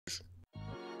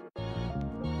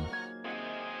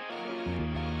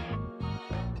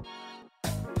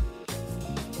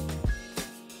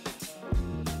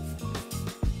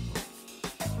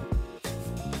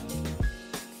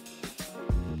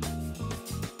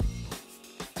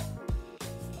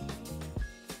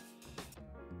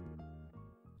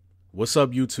What's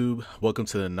up, YouTube? Welcome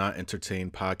to the Not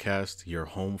Entertained podcast, your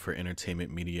home for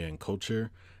entertainment, media, and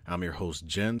culture. I'm your host,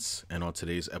 Gentz, and on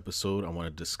today's episode, I want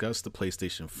to discuss the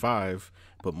PlayStation 5,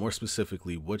 but more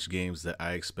specifically, which games that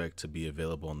I expect to be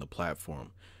available on the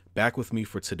platform. Back with me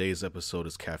for today's episode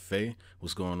is Cafe.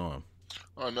 What's going on?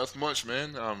 Oh, nothing much,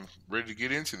 man. I'm ready to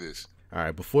get into this. All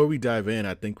right, before we dive in,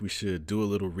 I think we should do a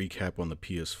little recap on the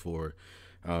PS4.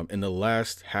 In the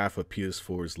last half of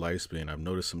PS4's lifespan, I've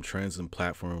noticed some trends and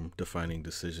platform defining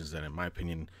decisions that, in my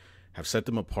opinion, have set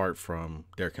them apart from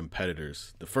their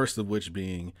competitors. The first of which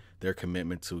being their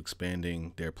commitment to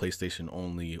expanding their PlayStation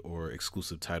only or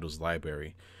exclusive titles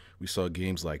library. We saw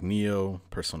games like Neo,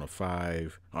 Persona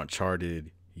 5, Uncharted,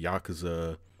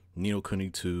 Yakuza, Neo Kuni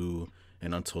 2,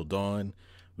 and Until Dawn.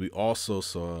 We also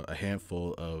saw a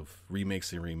handful of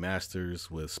remakes and remasters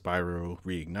with Spyro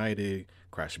Reignited,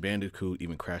 Crash Bandicoot,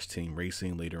 even Crash Team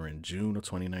Racing later in June of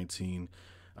 2019,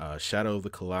 Shadow of the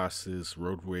Colossus,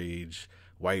 Road Rage,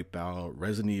 Wipeout,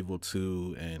 Resident Evil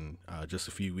 2, and just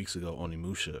a few weeks ago,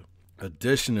 Onimusha.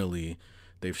 Additionally,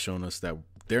 they've shown us that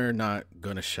they're not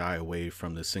going to shy away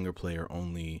from the single player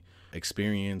only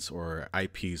experience or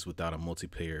IPs without a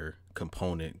multiplayer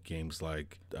component. Games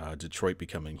like Detroit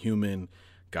Becoming Human,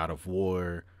 God of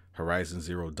War, Horizon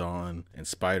Zero Dawn, and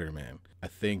Spider-Man. I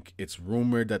think it's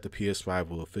rumored that the PS5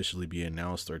 will officially be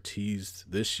announced or teased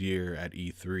this year at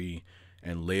E3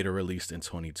 and later released in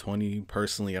 2020.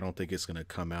 Personally, I don't think it's going to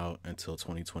come out until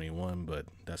 2021, but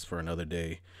that's for another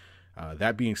day.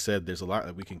 That being said, there's a lot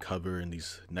that we can cover in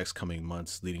these next coming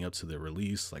months leading up to the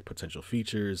release, like potential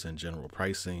features and general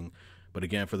pricing. But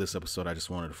again, for this episode, I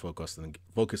just wanted to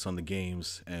focus on the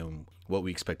games and what we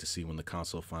expect to see when the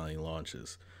console finally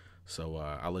launches. So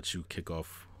I'll let you kick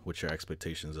off what your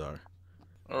expectations are.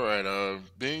 All right.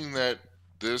 Being that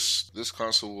this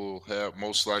console will have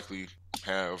most likely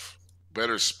have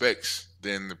better specs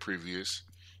than the previous,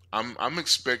 I'm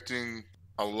expecting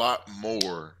a lot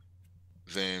more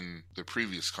than the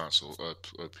previous console,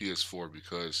 a PS4,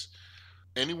 because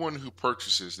anyone who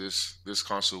purchases this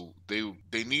console,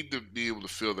 they need to be able to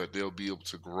feel that they'll be able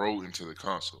to grow into the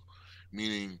console,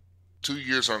 meaning 2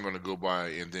 years aren't going to go by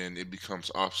and then it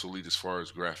becomes obsolete as far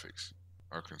as graphics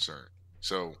are concerned.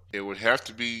 So it would have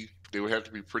to be they would have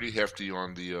to be pretty hefty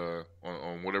on the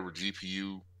on whatever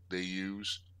GPU they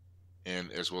use,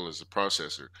 and as well as the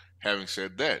processor. Having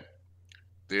said that,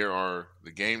 there are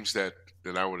the games that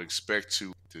I would expect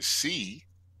to see,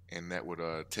 and that would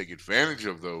take advantage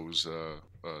of those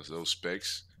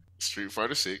specs. Street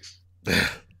Fighter Six. Of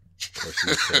course, you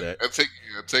would say that.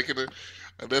 I'm taking a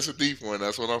that's a deep one.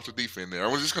 That's one off the deep end there.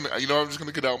 I'm just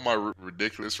gonna get out my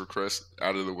ridiculous request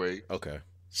out of the way. Okay.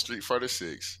 Street Fighter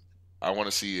Six. I want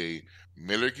to see a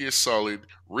Metal Gear Solid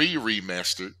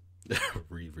remastered.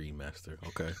 Remaster.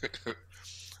 Okay.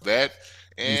 That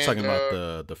You and talking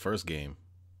about the first game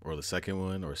or the second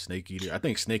one or Snake Eater? I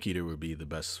think Snake Eater would be the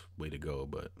best way to go,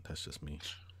 but that's just me.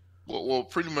 well,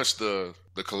 pretty much the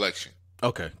collection.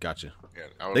 Okay, gotcha. Yeah,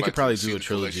 I would They could like probably to do see a the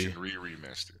trilogy. collection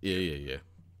remastered. Yeah, yeah,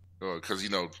 Because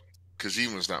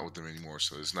Kojima's not with them anymore,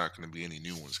 so there's not going to be any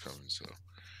new ones coming. So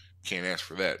can't ask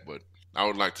for that. But I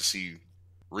would like to see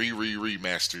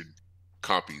remastered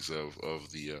copies of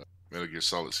the Metal Gear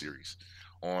Solid series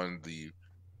on the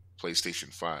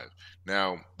PlayStation 5.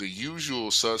 Now, the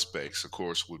usual suspects, of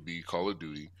course, would be Call of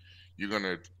Duty. You're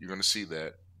gonna see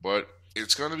that, but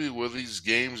it's gonna be will these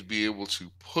games be able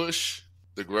to push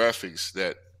the graphics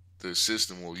that the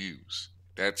system will use?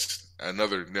 That's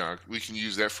another. Now we can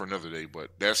use that for another day,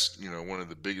 but that's one of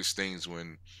the biggest things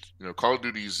when Call of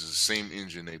Duty uses the same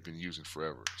engine they've been using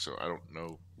forever. So I don't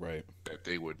know right. that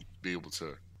they would be able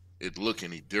to it look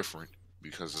any different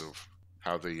because of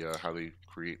how they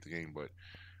create the game. But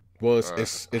Well, it's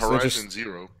Horizon interesting.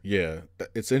 Zero. Yeah,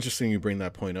 it's interesting you bring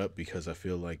that point up because I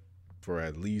feel like for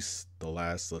at least the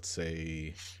last, let's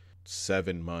say,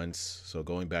 7 months, so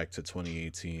going back to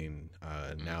 2018,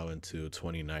 now into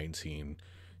 2019,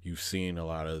 you've seen a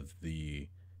lot of the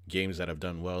games that have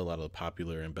done well, a lot of the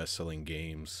popular and best-selling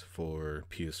games for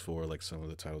PS4, like some of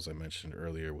the titles I mentioned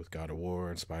earlier with God of War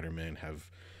and Spider-Man,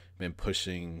 have been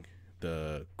pushing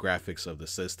the graphics of the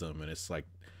system, and it's like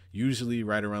usually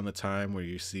right around the time where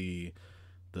you see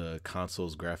the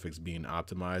console's graphics being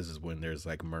optimized is when there's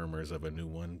like murmurs of a new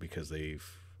one because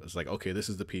it's like, okay, this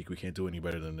is the peak, we can't do any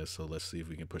better than this, so let's see if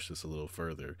we can push this a little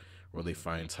further. Or they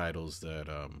find titles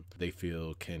that they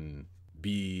feel can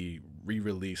be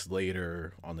re-released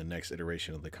later on the next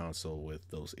iteration of the console with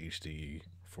those HD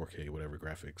 4K whatever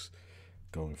graphics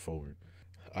going forward.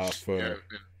 Yeah,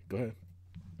 Go ahead.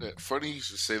 funny you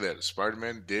should say that. Spider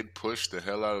Man did push the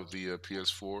hell out of the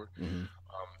PS4. Mm-hmm.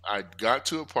 I got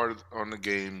to a part on the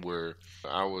game where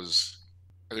I was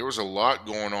there was a lot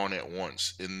going on at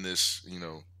once in this,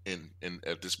 in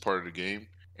at this part of the game,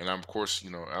 and I'm of course,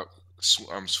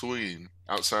 I'm swinging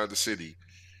outside the city,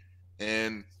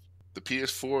 and the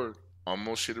PS4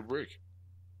 almost hit a brick.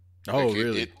 Oh, Like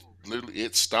really? it literally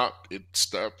it stopped.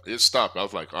 I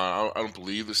was like, I don't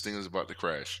believe this thing is about to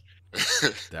crash,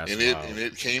 That's and wild.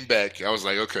 it came back. I was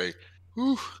like, okay,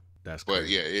 whew. That's But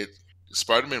yeah, crazy.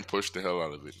 Spider-Man pushed the hell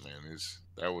out of it, man.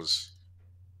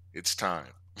 It's time.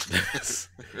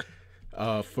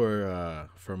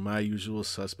 For my usual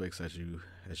suspects, as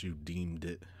you deemed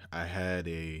it, I had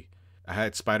a I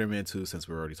had Spider-Man 2, since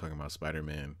we're already talking about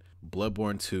Spider-Man.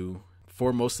 Bloodborne 2.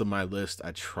 For most of my list,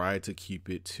 I tried to keep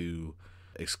it to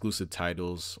exclusive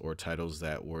titles, or titles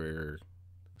that were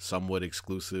somewhat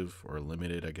exclusive or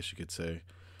limited, I guess you could say.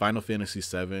 Final Fantasy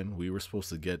VII, we were supposed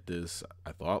to get this,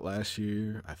 I thought last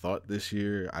year, I thought this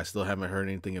year. I still haven't heard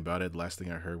anything about it. The last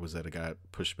thing I heard was that it got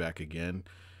pushed back again.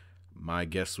 My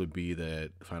guess would be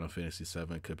that Final Fantasy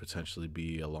VII could potentially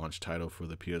be a launch title for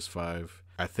the PS5.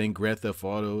 I think Grand Theft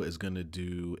Auto is going to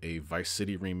do a Vice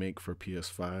City remake for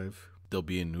PS5. There'll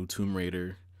be a new Tomb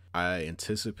Raider. I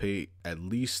anticipate at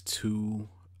least two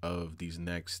of these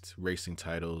next racing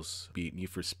titles, be it Need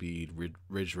for Speed,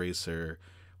 Ridge Racer,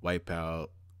 Wipeout,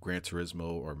 Gran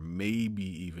Turismo, or maybe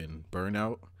even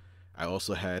Burnout. I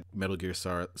also had Metal Gear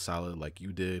Solid, like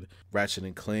you did, Ratchet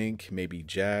and Clank, maybe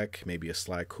Jack, maybe a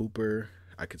Sly Cooper.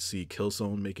 I could see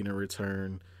Killzone making a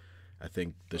return. I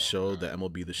think the Oh show, the man.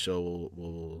 MLB The Show,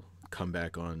 will come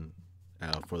back on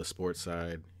for the sports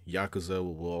side. Yakuza,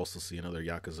 will also see another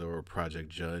Yakuza or Project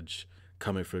Judge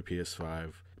coming for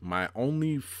PS5. My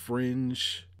only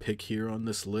fringe pick here on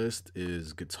this list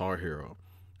is Guitar Hero.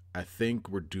 I think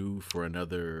we're due for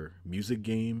another music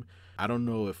game. I don't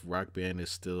know if Rock Band is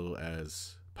still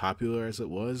as popular as it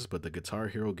was, but the Guitar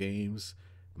Hero games,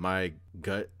 my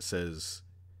gut says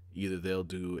either they'll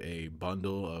do a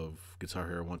bundle of Guitar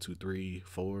Hero 1, 2, 3,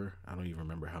 4. I don't even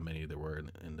remember how many there were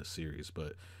in the series,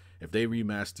 but if they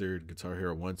remastered Guitar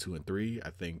Hero 1, 2, and 3, I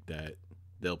think that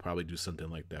they'll probably do something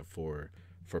like that for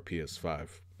PS5.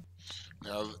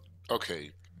 Now,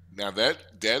 okay. Now that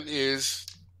is,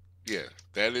 yeah,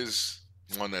 that is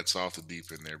one that's off the deep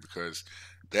end there because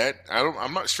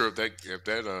I'm not sure if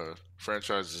that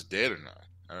franchise is dead or not.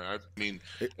 I mean,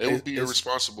 it would be It's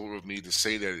irresponsible of me to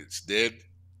say that it's dead,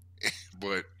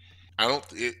 but I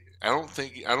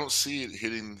don't see it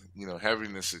hitting,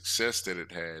 having the success that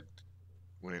it had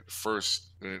when it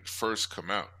first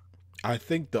come out. I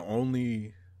think the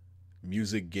only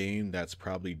music game that's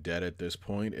probably dead at this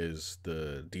point is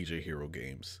the DJ Hero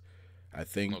games. I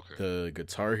think Okay. the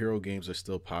Guitar Hero games are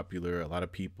still popular. A lot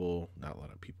of people, not a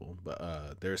lot of people,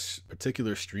 but there's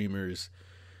particular streamers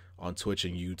on Twitch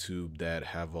and YouTube that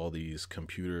have all these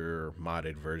computer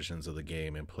modded versions of the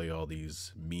game and play all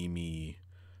these meme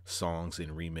songs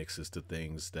and remixes to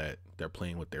things that they're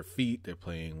playing with their feet. They're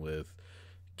playing with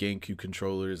GameCube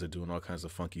controllers. They're doing all kinds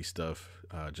of funky stuff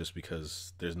just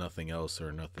because there's nothing else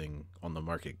or nothing on the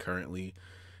market currently.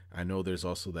 I know there's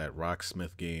also that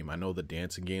Rocksmith game. I know the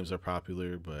dancing games are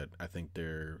popular, but I think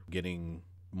they're getting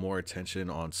more attention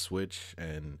on Switch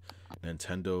and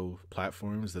Nintendo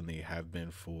platforms than they have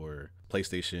been for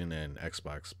PlayStation and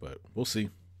Xbox, but we'll see.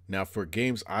 Now, for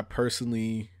games I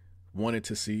personally wanted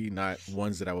to see, not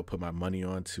ones that I would put my money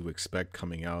on to expect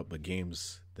coming out, but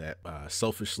games that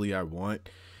selfishly I want,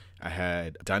 I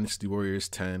had Dynasty Warriors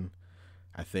 10.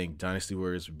 I think Dynasty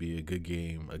Warriors would be a good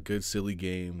game, a good silly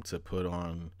game to put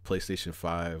on PlayStation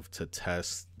 5 to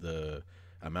test the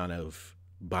amount of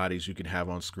bodies you can have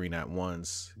on screen at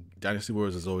once. Dynasty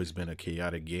Warriors has always been a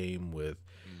chaotic game with,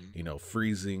 Hmm.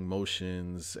 freezing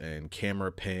motions and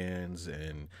camera pans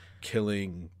and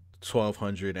killing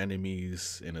 1,200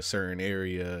 enemies in a certain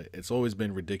area. It's always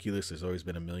been ridiculous. There's always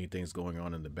been a million things going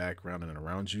on in the background and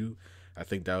around you. I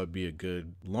think that would be a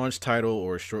good launch title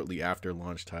or shortly after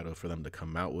launch title for them to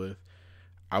come out with.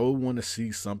 I would want to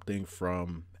see something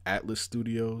from Atlas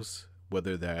Studios,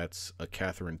 whether that's a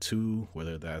Catherine 2,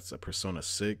 whether that's a Persona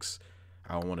 6.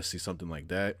 I want to see something like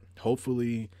that.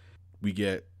 Hopefully, we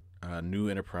get a new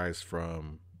enterprise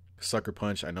from Sucker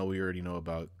Punch. I know we already know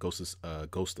about Ghost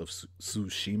of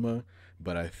Tsushima,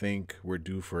 but I think we're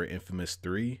due for Infamous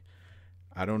 3.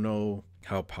 I don't know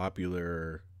how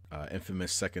popular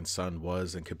Infamous Second Son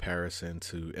was in comparison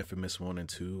to Infamous 1 and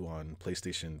 2 on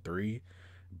PlayStation 3,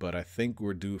 but I think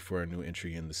we're due for a new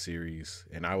entry in the series,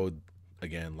 and I would,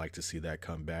 again, like to see that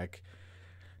come back.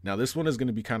 Now, this one is going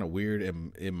to be kind of weird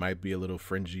and it might be a little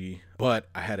fringy, but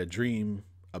I had a dream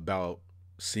about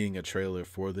seeing a trailer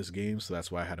for this game, so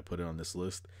that's why I had to put it on this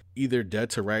list. Either Dead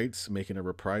to Rights making a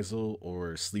reprisal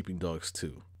or Sleeping Dogs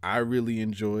 2. I really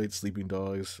enjoyed Sleeping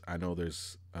Dogs. I know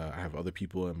there's I have other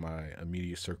people in my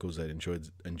immediate circles that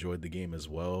enjoyed the game as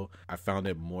well. I found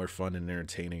it more fun and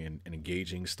entertaining and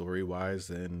engaging story wise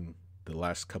than the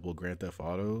last couple of Grand Theft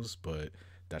Autos, but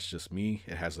that's just me.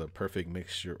 It has a perfect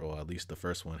mixture, or at least the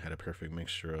first one had a perfect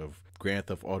mixture of Grand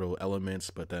Theft Auto elements,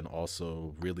 but then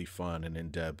also really fun and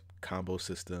in-depth combo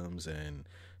systems and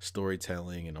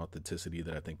storytelling and authenticity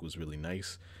that I think was really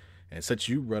nice. And since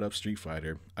you brought up Street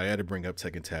Fighter, I had to bring up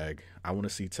Tekken Tag. I want to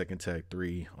see Tekken Tag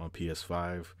 3 on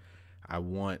PS5. I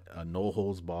want a no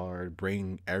holds barred,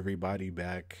 bring everybody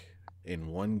back in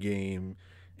one game,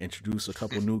 introduce a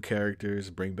couple new characters,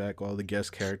 bring back all the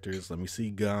guest characters. Let me see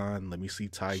Gon, let me see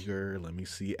Tiger, let me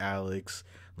see Alex,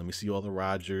 let me see all the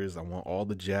Rogers. I want all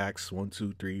the Jacks, 1,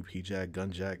 2, 3, P Jack,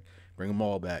 Gun Jack. Bring them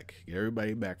all back. Get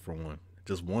everybody back for one.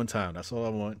 Just one time. That's all I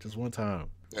want. Just one time.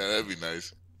 Yeah, that'd be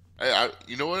nice.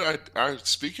 You know what? I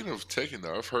speaking of Tekken,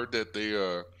 though, I've heard that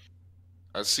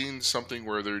I've seen something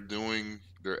where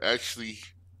they're actually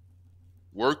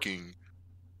working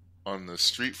on the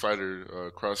Street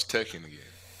Fighter cross Tekken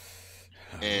again,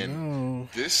 I don't and know.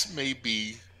 this may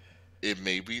be.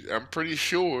 I'm pretty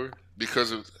sure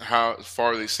because of how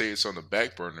far they say it's on the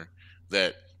back burner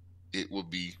that it will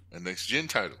be a next gen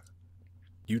title.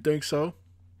 You think so?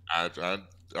 I, I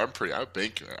I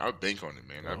bank on it,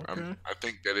 man. Okay. I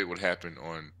think that it would happen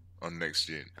on next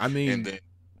gen, I and mean, then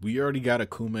we already got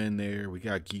Akuma in there. We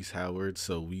got Geese Howard,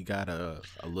 so we got a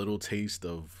little taste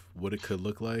of what it could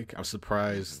look like. I'm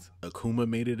mhm. surprised Akuma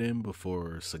made it in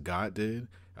before Sagat did.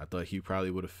 I thought he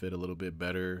probably would have fit a little bit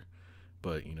better,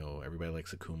 but everybody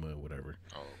likes Akuma, whatever.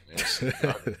 Oh man,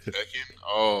 Sagat Tekken.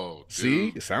 Oh,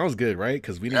 See, dude, it sounds good, right?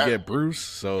 Because we didn't that get would Bruce, be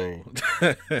insane.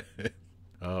 so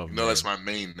oh You know that's man, my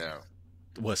main now.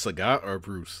 what Sagat or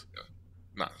Bruce?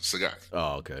 Nah, Sagat.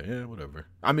 Oh, okay, yeah, whatever.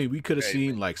 I mean, we could have Hey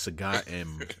seen like Sagat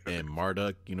man. and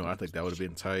Marduk. I think that would have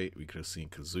been tight. We could have seen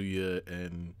Kazuya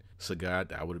and Sagat.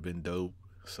 That would have been dope.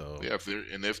 So Yeah,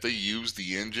 if they use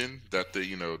the engine that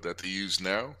that they use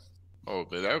now, oh,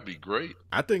 man, that would be great.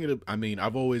 I think it. I mean,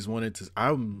 I've always wanted to.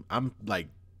 I'm like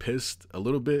pissed a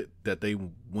little bit that they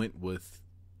went with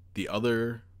the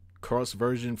other cross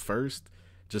version first,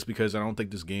 just because I don't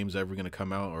think this game's ever gonna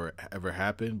come out or ever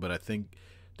happen. But I think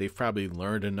they've probably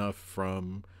learned enough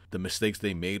from the mistakes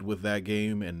they made with that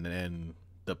game, and then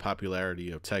the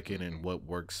popularity of Tekken and Hmm. what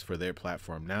works for their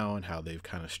platform now, and how they've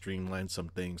kind of streamlined some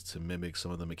things to mimic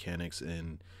some of the mechanics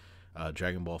in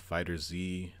Dragon Ball Fighter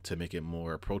Z to make it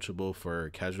more approachable for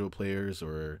casual players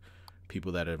or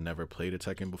people that have never played a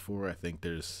Tekken before. I think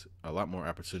there's a lot more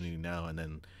opportunity now, and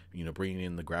then bringing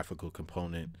in the graphical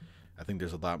component. I think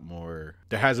there's a lot more.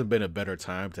 There hasn't been a better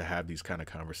time to have these kind of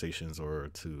conversations or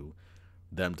to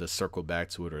them to circle back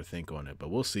to it or think on it. But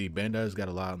we'll see. Bandai's got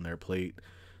a lot on their plate.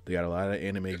 They got a lot of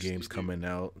anime Yes, they games do. coming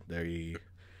out. They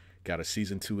got a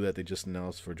season 2 that they just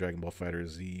announced for Dragon Ball Fighter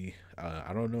Z.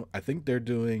 I don't know. I think they're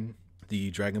doing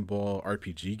the Dragon Ball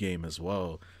RPG game as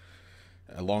well,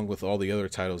 along with all the other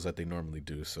titles that they normally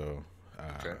do. So,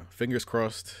 Okay. fingers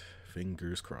crossed.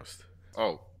 Fingers crossed.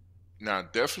 Oh, now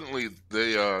definitely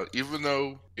they even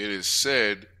though it is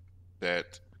said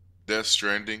that Death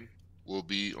Stranding will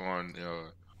be on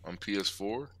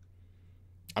PS4,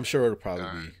 I'm sure it'll probably uh,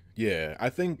 be. Yeah, I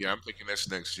think. yeah, I'm thinking that's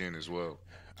next gen as well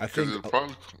I because think.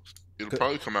 it'll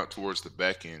probably come out towards the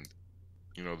back end,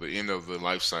 the end of the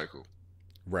life cycle.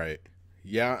 Right.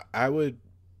 Yeah, I would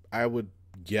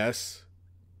guess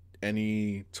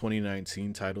any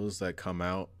 2019 titles that come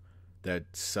out that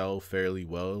sell fairly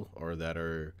well or that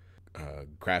are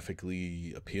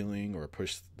graphically appealing or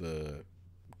push the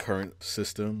current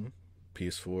system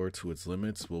PS4 to its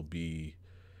limits will be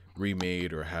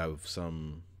remade or have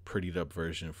some prettied up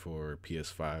version for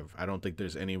PS5. I don't think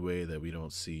there's any way that we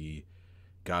don't see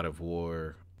God of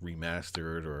War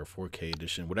remastered or a 4K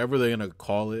edition, whatever they're gonna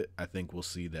call it. I think we'll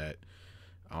see that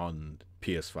on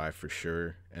PS5 for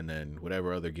sure, and then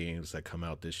whatever other games that come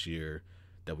out this year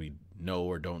that we know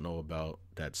or don't know about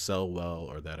that sell well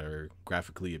or that are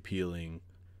graphically appealing.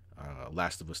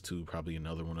 Last of Us 2 probably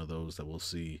another one of those that we'll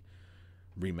see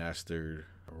remastered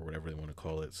or whatever they want to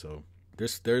call it. So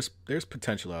there's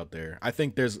potential out there. I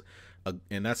think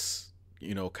and that's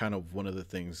kind of one of the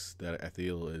things that I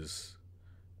feel is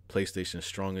PlayStation's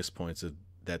strongest points is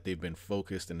that they've been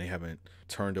focused and they haven't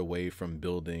turned away from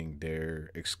building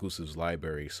their exclusives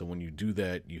library. So when you do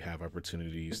that, you have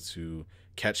opportunities to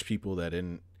catch people that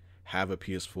didn't have a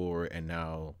PS4 and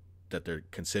now that they're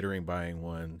considering buying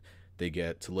one, they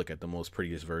get to look at the most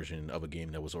prettiest version of a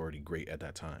game that was already great at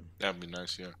that time. That'd be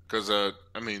nice, yeah. Because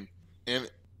I mean, And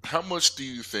how much do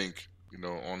you think,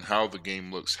 on how the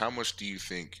game looks? How much do you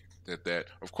think that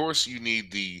of course you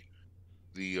need the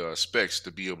specs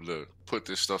to be able to put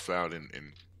this stuff out and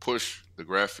push the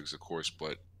graphics, of course,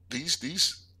 but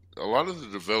these a lot of the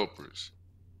developers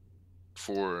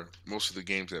for most of the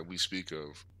games that we speak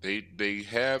of, they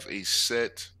have a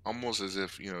set, almost as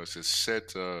if it's a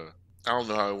set. I don't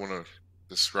know how I want to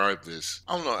describe this.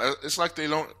 I don't know. It's like they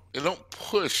don't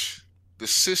push the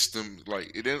system,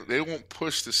 like they won't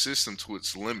push the system to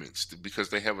its limits because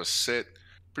they have a set,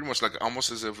 pretty much like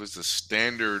almost as if it's a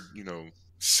standard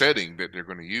setting that they're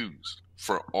going to use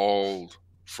for all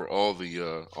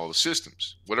the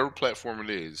systems, whatever platform it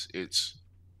is. It's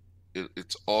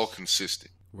all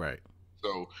consistent. Right.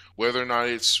 So whether or not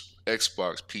it's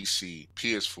Xbox, PC,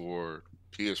 PS4,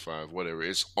 PS5, whatever,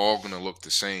 it's all going to look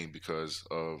the same because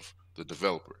of the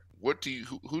developer.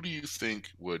 Who do you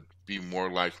think would be more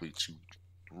likely to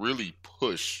really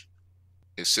push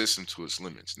a system to its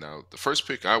limits? Now, the first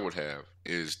pick I would have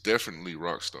is definitely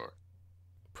Rockstar.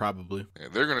 Probably.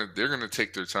 And they're gonna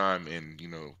take their time and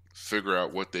figure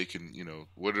out what they can,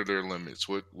 what are their limits,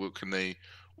 what more can they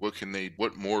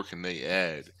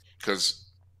add? Because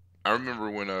I remember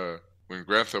when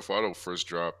Grand Theft Auto first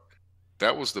dropped,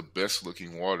 that was the best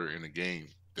looking water in a game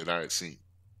that I had seen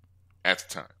at the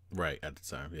time. Right at the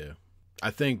time, yeah.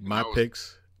 I think And that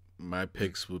was my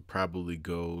picks would probably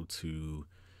go to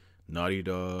Naughty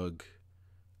Dog,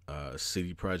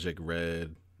 City Project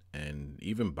Red, and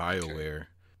even okay. BioWare.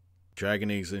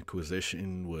 Dragon Age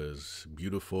Inquisition was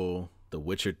beautiful. The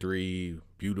Witcher 3,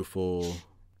 beautiful.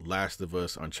 Last of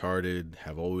Us, Uncharted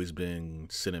have always been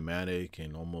cinematic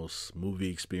and almost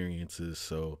movie experiences.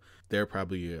 So they're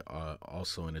probably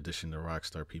also, in addition to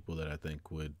Rockstar, people that I think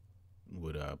would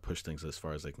push things as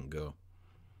far as they can go.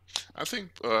 I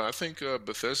think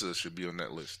Bethesda should be on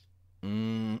that list.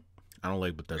 Mm, I don't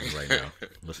like Bethesda right now.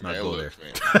 Let's not Man, go look, there.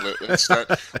 man. Let's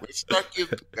not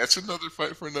give. That's another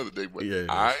fight for another day. But Yeah, it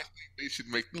I is. think they should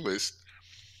make the list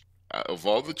of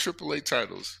all the AAA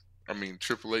titles. I mean,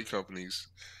 AAA companies.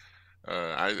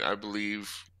 I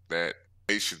believe that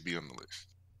they should be on the list.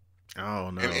 I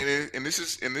don't And know. and, this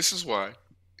is why.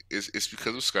 It's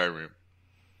because of Skyrim.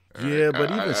 All right. Yeah, I,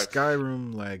 but even I, I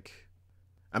Skyrim, like,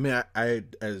 I mean, I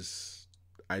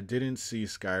didn't see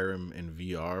Skyrim in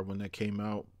VR when that came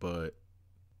out, but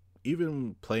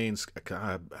even playing,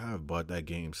 I've bought that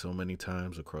game so many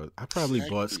times across. I probably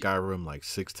bought exactly. Skyrim like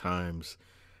 6 times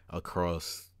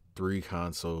across 3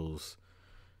 consoles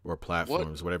or What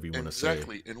platforms, whatever you want to say.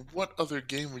 exactly? And what other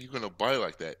game are you gonna buy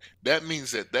like that? That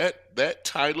means that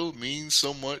title means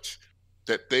so much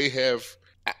that they have.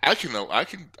 I can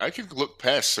look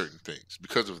past certain things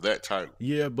because of that title.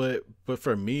 Yeah, but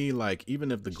for me, like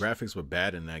even if the graphics were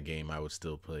bad in that game, I would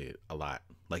still play it a lot.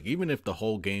 Like even if the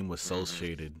whole game was cel Hmm.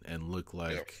 shaded and looked Yep.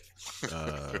 like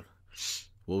uh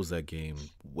what was that game?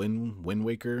 Wind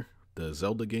Waker, the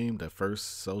Zelda game, that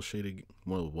first cel shaded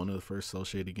one of the first cel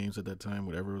shaded games at that time,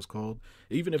 whatever it was called.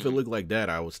 Even if it Hmm. looked like that,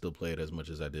 I would still play it as much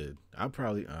as I did. I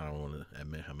don't want to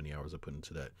admit how many hours I put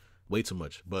into that. Way too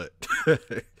much, but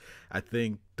I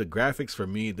think the graphics for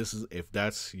me, this is if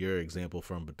that's your example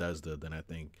from Bethesda, then I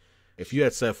think if you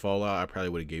had said Fallout, I probably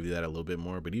would have gave you that a little bit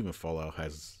more. But even Fallout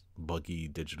has buggy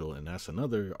digital, and that's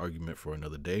another argument for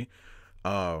another day.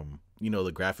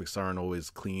 The graphics aren't always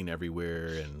clean everywhere,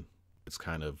 and it's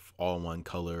kind of all one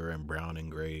color and brown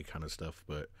and gray kind of stuff.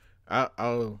 But I,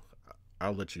 I'll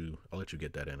I'll let you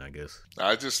get that in, I guess.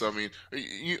 I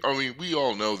mean, we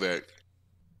all know that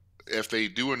if they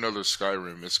do another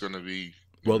Skyrim, it's gonna be,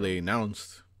 you Well, know, they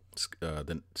announced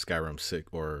the Skyrim 6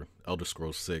 or Elder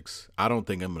Scrolls 6. I don't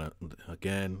think I'm gonna,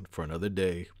 again for another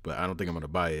day, but I don't think I'm gonna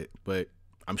buy it. But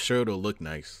I'm sure it'll look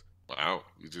nice. wow,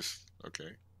 you just okay.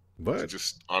 You're But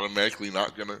just automatically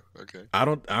not gonna okay. I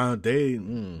don't. I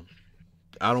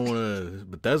don't want to.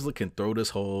 Bethesda can throw this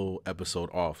whole episode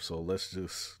off. So let's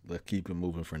keep it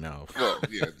moving for now. Well,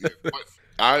 yeah, yeah.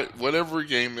 But whatever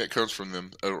game that comes from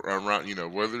them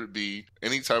around, whether it be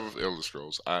any type of Elder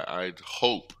Scrolls, I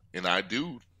hope and I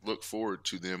do look forward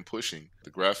to them pushing the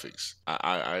graphics.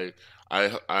 I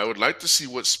would like to see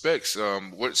what specs.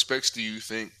 What specs do you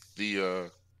think the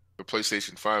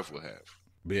PlayStation 5 will have?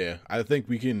 Yeah, I think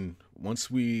we can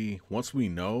once we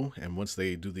know and once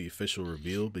they do the official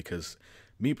reveal. Because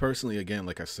me personally, again,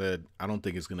 like I said, I don't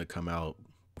think it's gonna come out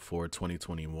before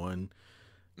 2021.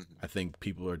 Mhm. I think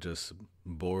people are just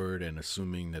bored and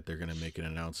assuming that they're going to make an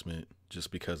announcement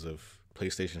just because of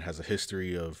PlayStation has a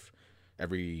history of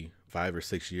every 5 or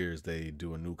 6 years they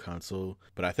do a new console.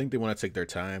 But I think they want to take their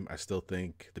time. I still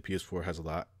think the PS4 has a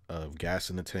lot of gas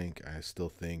in the tank. I still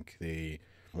think they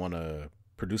want to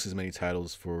produce as many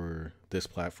titles for this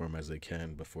platform as they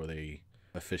can before they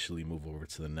officially move over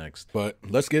to the next. But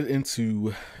let's get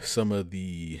into some of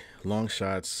the long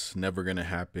shots, never gonna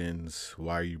happens.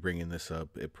 Why are you bringing this up?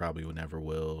 It probably never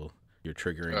will. You're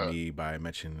triggering me by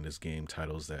mentioning this game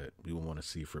titles that we will want to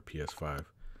see for PS5.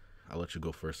 I'll let you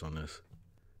go first on this.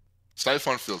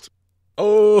 Siphon Filter.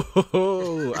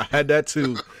 Oh, I had that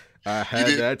too. I had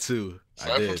that too. I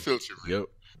Siphon did. Filter. Man.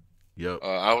 Yep.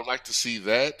 I would like to see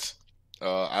that.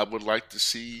 I would like to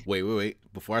see. Wait.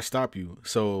 Before I stop you,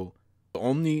 so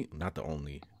not the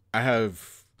only. I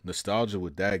have nostalgia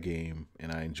with that game,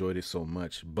 and I enjoyed it so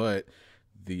much. But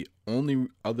the only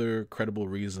other credible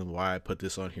reason why I put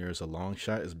this on here as a long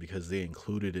shot is because they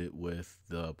included it with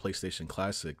the PlayStation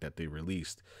Classic that they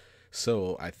released.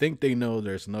 So I think they know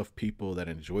there's enough people that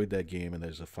enjoyed that game and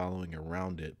there's a following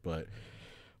around it. But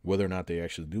whether or not they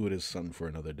actually do it is something for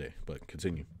another day. But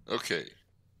continue. Okay.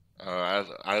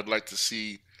 I'd like to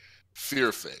see Fear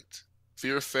Effect.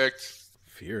 Fear Effect.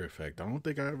 I don't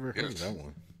think I ever heard of that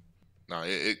one. No,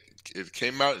 it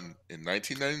came out in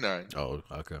 1999. Oh,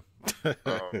 okay.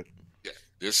 Yeah,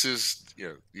 this is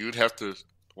you'd have to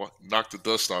knock the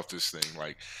dust off this thing.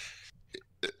 Like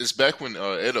it's back when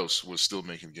Eidos was still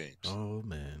making games. Oh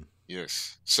man.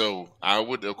 Yes. So I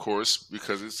would, of course,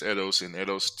 because it's Eidos and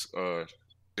Eidos,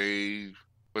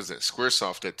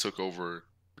 Squaresoft that took over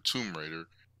Tomb Raider.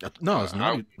 No, it's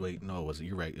not. Wait, no, it wasn't.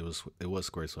 You're right. It was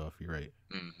Squaresoft. You're right.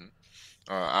 Mm-hmm.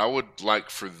 I would like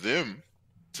for them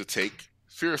to take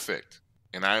Fear Effect,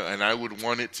 and I would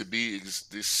want it to be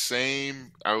the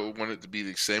same. I would want it to be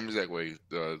the same exact way.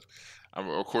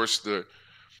 Of course,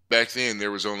 back then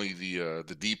there was only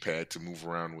the D-pad to move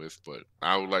around with, but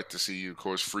I would like to see, of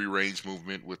course, free range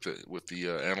movement with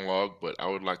the analog. But I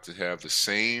would like to have the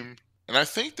same. And I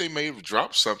think they may have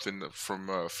dropped something from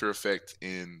Fear Effect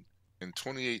in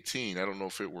 2018. I don't know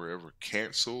if it were ever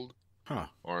canceled,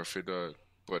 or if it.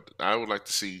 But I would like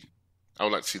to see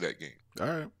that game. All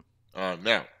right.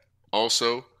 Now,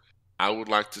 also, I would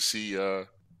like to see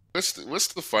what's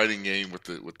the fighting game with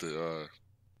the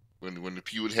when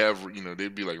you would have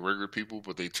they'd be like regular people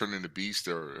but they turn into beast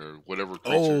or whatever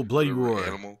creature. Oh, Bloody Roar.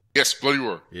 Animal. Yes, Bloody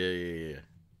Roar. Yeah.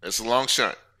 That's a long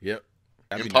shot. Yep.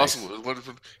 That'd impossible. Nice.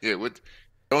 Yeah.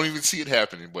 Don't even see it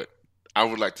happening, but I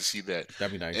would like to see that.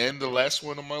 That'd be nice. And the last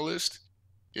one on my list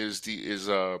is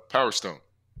Power Stone.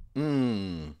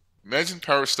 Imagine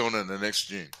Power Stone in the next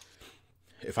gen.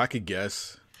 If I could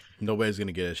guess, nobody's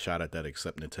gonna get a shot at that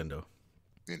except Nintendo.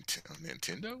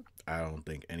 Nintendo? I don't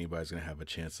think anybody's gonna have a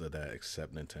chance at that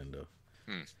except Nintendo.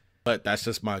 But that's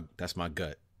just my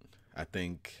gut. I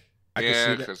think I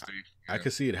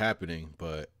could see it happening,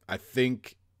 but I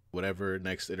think whatever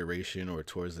next iteration or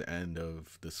towards the end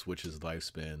of the Switch's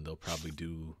lifespan, they'll probably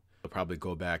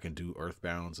go back and do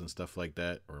Earthbounds and stuff like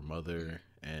that, or Mother,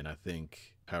 and I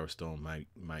think Power Stone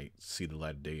might see the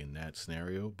light of day in that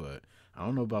scenario, but I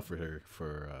don't know about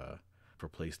for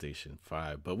PlayStation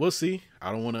 5. But we'll see.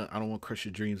 I don't want to crush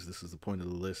your dreams. This is the point of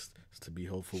the list, is to be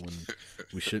hopeful when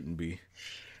we shouldn't be.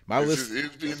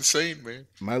 It'd be insane, man.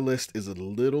 My list is a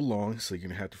little long, so you're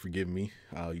gonna have to forgive me.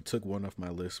 You took one off my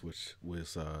list, which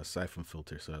was Siphon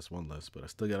Filter, so that's one less. But I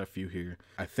still got a few here.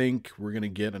 I think we're gonna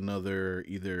get another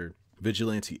either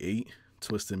Vigilante 8,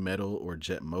 Twisted Metal, or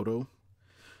Jet Moto.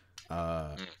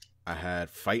 I had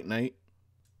Fight Night.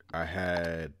 I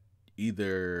had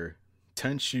either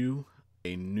Tenchu,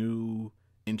 a new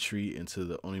entry into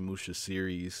the Onimusha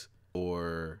series,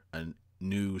 or a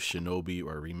new Shinobi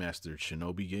or remastered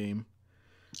Shinobi game.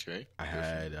 Okay. I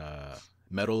had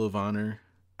Medal of Honor.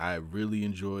 I really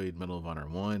enjoyed Medal of Honor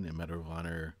 1 and Medal of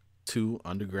Honor 2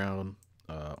 Underground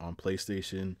on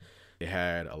PlayStation. They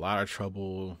had a lot of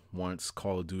trouble once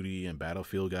Call of Duty and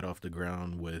Battlefield got off the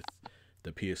ground with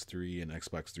the PS3 and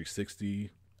Xbox 360.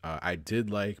 I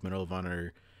did like Medal of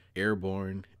Honor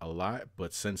Airborne a lot,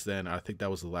 but since then, I think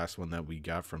that was the last one that we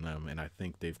got from them, and I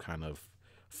think they've kind of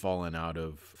fallen out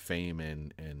of fame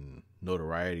and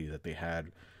notoriety that they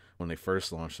had when they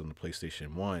first launched on the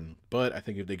PlayStation 1. But I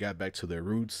think if they got back to their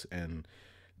roots and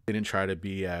didn't try to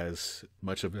be as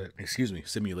much of a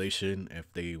simulation,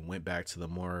 if they went back to the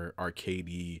more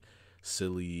arcadey,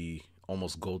 silly,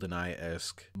 almost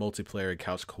GoldenEye-esque multiplayer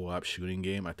couch co-op shooting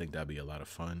game, I think that'd be a lot of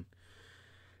fun.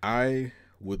 I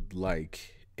would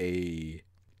like a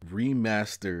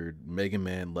remastered Mega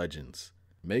Man Legends.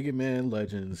 Mega Man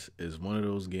Legends is one of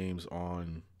those games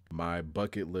on my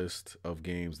bucket list of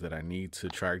games that I need to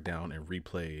track down and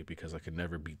replay because I could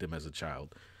never beat them as a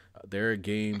child. There are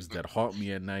games that haunt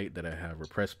me at night that I have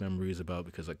repressed memories about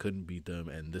because I couldn't beat them,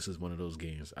 and this is one of those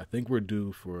games. I think we're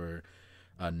due for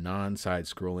a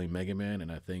non-side-scrolling Mega Man,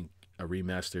 and I think a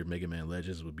remastered Mega Man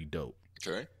Legends would be dope.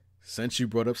 Okay. Since you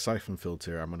brought up Siphon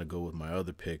Filter, I'm gonna go with my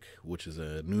other pick, which is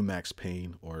a new Max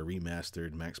Payne or a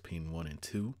remastered Max Payne 1 and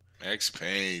 2. Max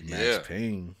Payne, Max yeah.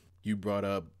 Payne. You brought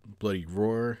up Bloody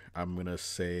Roar. I'm gonna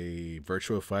say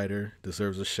Virtua Fighter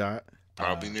deserves a shot.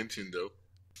 Probably Nintendo.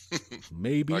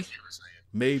 Maybe, Like you were saying.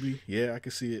 maybe. Yeah, I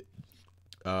can see it.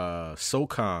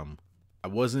 SOCOM. I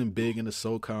wasn't big into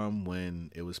SOCOM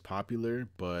when it was popular,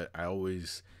 but I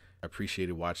always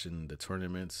appreciated watching the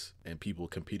tournaments and people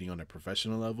competing on a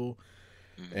professional level.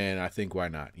 And I think why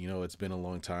not? You know, it's been a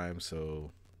long time,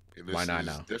 so why not It's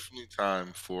now? definitely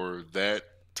time for that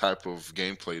type of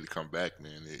gameplay to come back,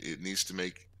 man. It needs to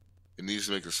make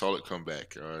a solid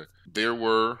comeback. There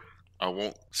were, I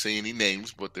won't say any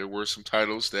names, but there were some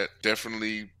titles that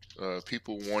definitely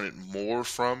people wanted more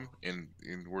from and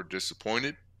were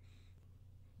disappointed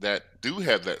that do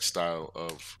have that style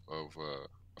of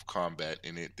combat,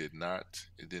 and it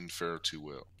didn't fare too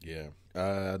well.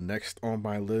 Yeah. Next on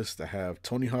my list, I have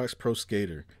Tony Hawk's Pro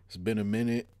Skater. It's been a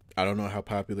minute. I don't know how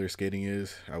popular skating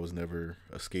is. I was never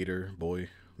a skater, boy,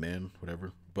 man,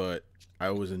 whatever. But I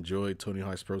always enjoyed Tony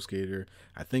Hawk's Pro Skater.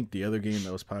 I think the other game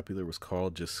that was popular was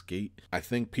called Just Skate. I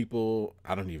think people,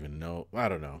 I don't even know. I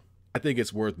don't know. I think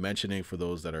it's worth mentioning for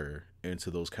those that are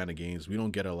into those kind of games. We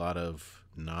don't get a lot of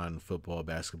non-football,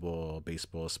 basketball,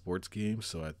 baseball, sports games.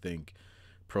 So I think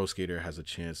Pro Skater has a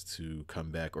chance to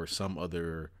come back, or some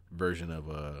other version of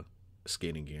a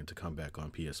skating game to come back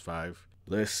on PS5.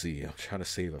 Let's see. I'm trying to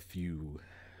save a few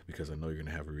because I know you're going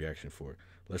to have a reaction for it.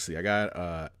 Let's see. I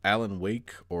got Alan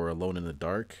Wake or Alone in the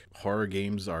Dark. Horror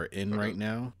games are in right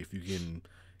now. If you can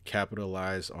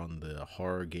capitalize on the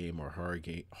horror game or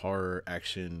horror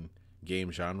action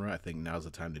game genre, I think now's the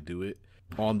time to do it.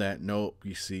 On that note,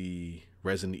 we see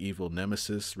Resident Evil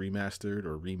Nemesis remastered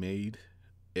or remade.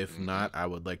 If not, I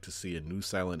would like to see a new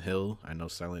Silent Hill. I know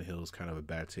Silent Hill is kind of a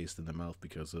bad taste in the mouth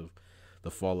because of the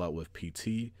fallout with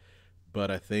PT, but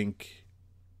I think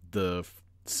the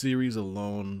series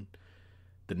alone,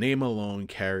 the name alone,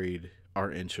 carried our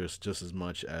interest just as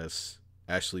much as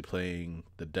actually playing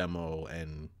the demo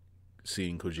and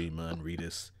seeing Kojima and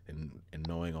Ritas and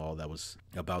knowing all that was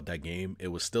about that game. It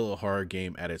was still a horror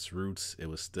game at its roots. It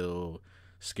was still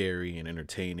scary and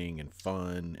entertaining and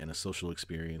fun and a social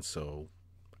experience. So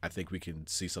I think we can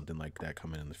see something like that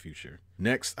coming in the future.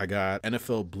 Next, I got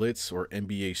NFL Blitz or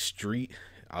NBA Street.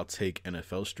 I'll take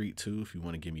NFL Street too if you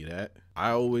want to give me that.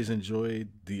 I always enjoyed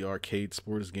the arcade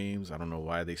sports games. I don't know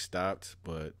why they stopped,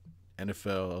 but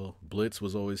NFL Blitz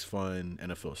was always fun.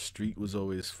 NFL Street was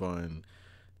always fun.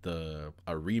 A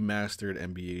remastered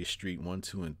NBA Street 1,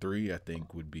 2, and 3 I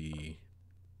think would be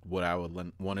what I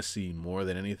would want to see more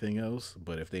than anything else.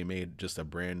 But if they made just a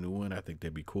brand new one, I think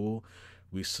that'd be cool.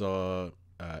 We saw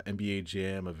NBA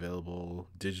Jam available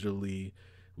digitally.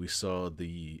 We saw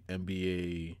the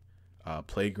NBA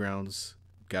Playgrounds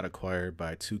got acquired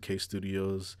by 2K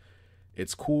Studios.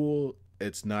 It's cool.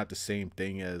 It's not the same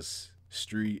thing as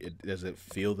Street. It doesn't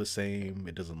feel the same.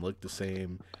 It doesn't look the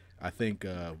same. I think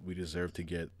we deserve to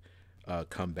get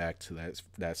come back to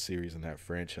that series and that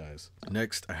franchise.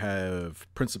 Next, I have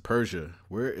Prince of Persia.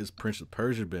 Where is Prince of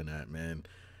Persia been at, man?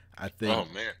 I think, oh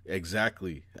man,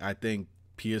 exactly. I think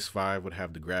PS5 would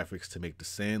have the graphics to make the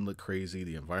sand look crazy,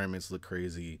 the environments look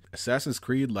crazy. Assassin's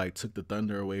Creed took the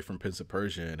thunder away from Prince of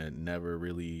Persia, and it never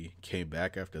really came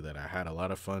back after that. I had a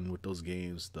lot of fun with those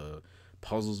games. The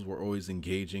puzzles were always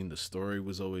engaging. The story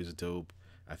was always dope.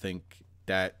 I think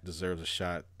that deserves a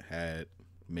shot at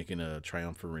making a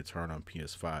triumphant return on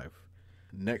PS5.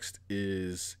 Next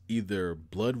is either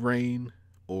Blood Rain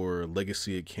or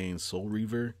Legacy of Kain Soul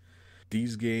Reaver.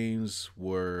 These games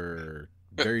were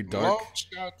very dark. Long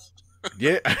shots.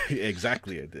 Yeah,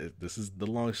 exactly. This is the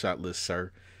long shot list,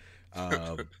 sir.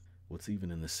 What's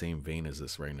even in the same vein as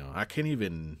this right now? I can't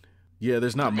even. Yeah,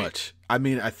 there's not much. I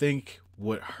mean, I think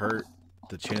what hurt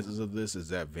the chances of this is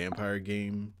that Vampire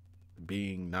game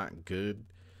being not good,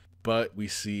 but we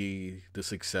see the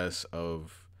success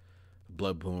of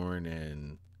Bloodborne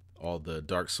and all the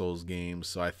Dark Souls games,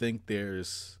 so I think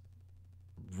there's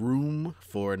room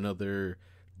for another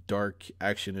dark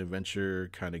action adventure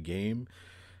kind of game.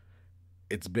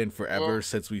 It's been forever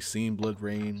since we've seen Blood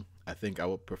Rain. I think I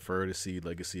would prefer to see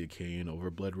Legacy of Kain over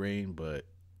Blood Rain, but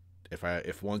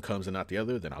if one comes and not the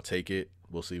other, then I'll take it.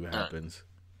 We'll see what happens.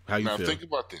 How you now feel? think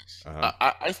about this.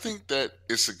 I think that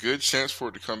it's a good chance for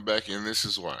it to come back, and this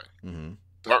is why.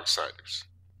 Darksiders.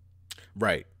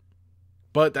 Right.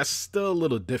 But that's still a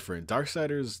little different.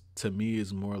 Darksiders to me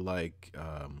is more like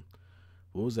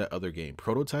what was that other game?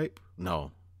 Prototype?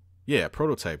 No. Yeah,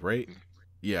 Prototype, right?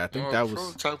 Yeah, I think that was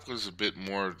Prototype was a bit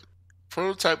more.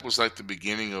 Prototype was like the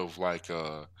beginning of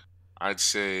I'd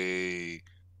say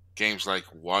games like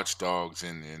Watch Dogs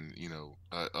and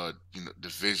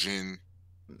Division.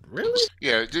 Really?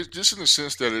 Yeah, just in the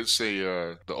sense that it's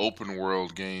a the open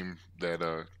world game that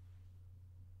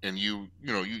and you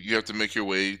have to make your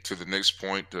way to the next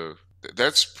point.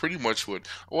 That's pretty much what.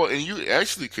 Well, and you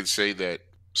actually could say that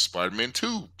Spider-Man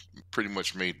 2 pretty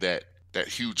much made that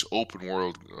huge open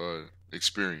world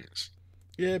experience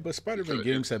Yeah, but Spider-Man because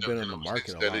games have been in on the the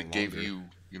market sense a that lot it gave longer. you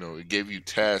it gave you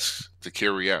tasks to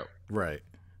carry out. Right.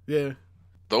 Yeah.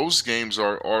 Those games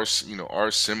are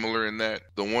similar in that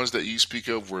the ones that you speak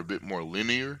of were a bit more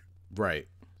linear. Right.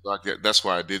 Like that's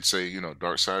why I did say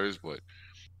Darksiders, but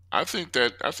I think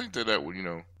that that would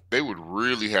they would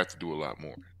really have to do a lot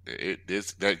more.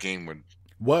 That game would.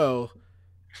 Well,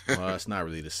 well, it's not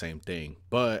really the same thing.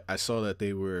 But I saw that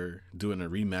they were doing a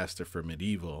remaster for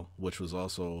Medieval, which was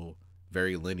also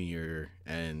very linear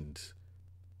and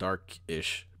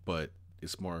dark-ish, but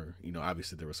it's more,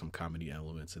 obviously there were some comedy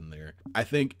elements in there. I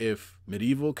think if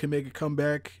Medieval can make a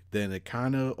comeback, then it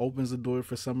kind of opens the door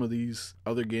for some of these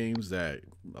other games that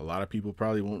a lot of people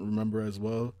probably won't remember as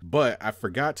well. But I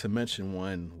forgot to mention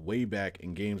one way back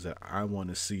in games that I want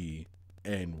to see.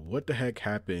 And what the heck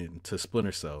happened to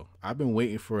Splinter Cell? I've been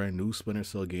waiting for a new Splinter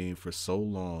Cell game for so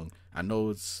long. I know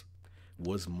it's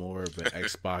was more of an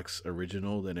Xbox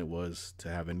original than it was to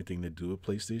have anything to do with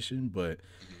PlayStation, but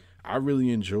I really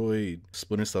enjoyed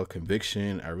Splinter Cell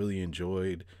Conviction. I really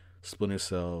enjoyed Splinter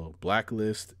Cell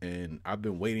Blacklist, and I've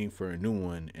been waiting for a new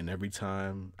one. And every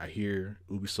time I hear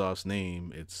Ubisoft's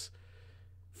name, it's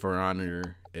For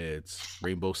Honor, it's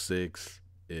Rainbow Six,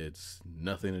 it's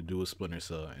nothing to do with Splinter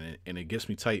Cell, and it gets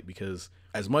me tight because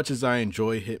as much as I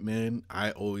enjoy Hitman, I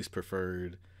always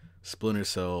preferred Splinter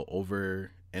Cell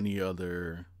over any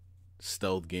other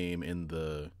stealth game in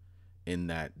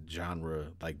that genre.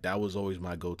 Like that was always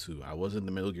my go-to. I wasn't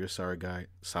the Metal Gear Solid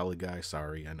guy.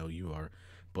 Sorry, I know you are,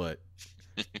 but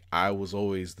I was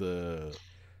always the.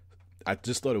 I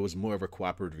just thought it was more of a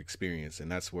cooperative experience, and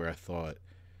that's where I thought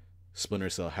Splinter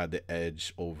Cell had the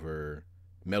edge over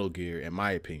Metal Gear, in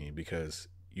my opinion, because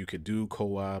you could do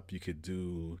co-op, you could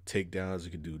do takedowns, you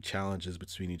could do challenges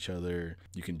between each other,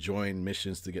 you can join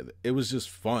missions together. It was just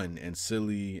fun and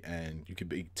silly, and you could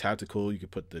be tactical, you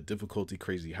could put the difficulty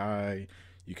crazy high,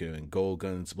 you can go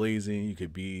guns blazing, you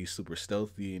could be super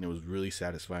stealthy, and it was really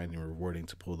satisfying and rewarding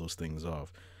to pull those things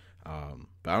off.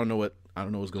 But I don't know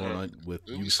what's going on with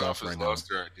Ubisoft Ubisoft has right now. lost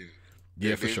their identity.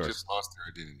 Yeah, for They've sure, just lost their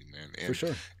identity, man, for and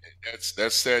sure.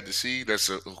 that's sad to see. That's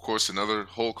of course another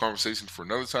whole conversation for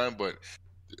another time. But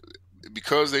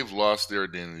because they've lost their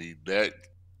identity,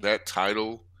 that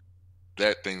title,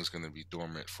 that thing's going to be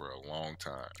dormant for a long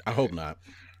time. I hope not.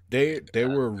 There I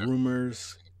were definitely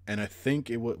rumors, and I think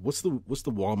it was what's the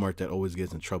Walmart that always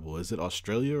gets in trouble? Is it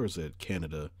Australia or is it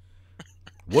Canada?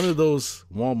 One of those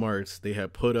Walmarts they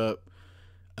had put up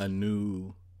a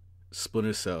new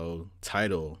Splinter Cell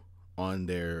title on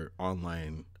their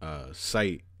online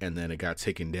site, and then it got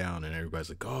taken down, and everybody's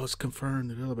like, "Oh, it's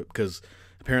confirmed," because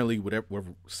apparently,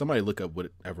 whatever somebody look up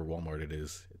whatever Walmart it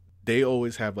is, they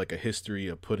always have like a history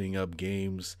of putting up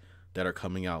games that are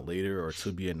coming out later or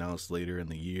to be announced later in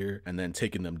the year, and then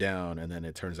taking them down, and then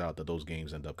it turns out that those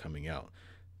games end up coming out.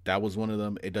 That was one of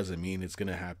them. It doesn't mean it's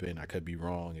gonna happen. I could be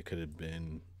wrong. It could have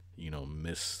been,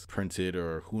 misprinted,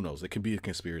 or who knows. It could be a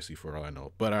conspiracy for all I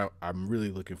know. But I'm really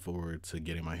looking forward to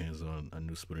getting my hands on a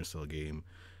new Splinter Cell game,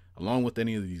 along with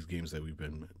any of these games that we've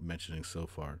been mentioning so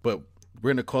far. But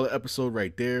we're gonna call the episode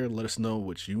right there. Let us know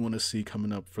what you want to see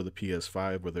coming up for the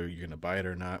PS5, whether you're gonna buy it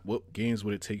or not. What games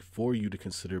would it take for you to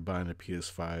consider buying a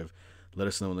PS5? Let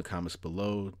us know in the comments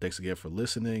below. Thanks again for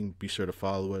listening. Be sure to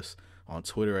follow us on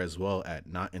Twitter as well at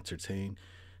Not Entertain.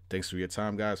 Thanks for your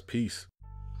time, guys. Peace.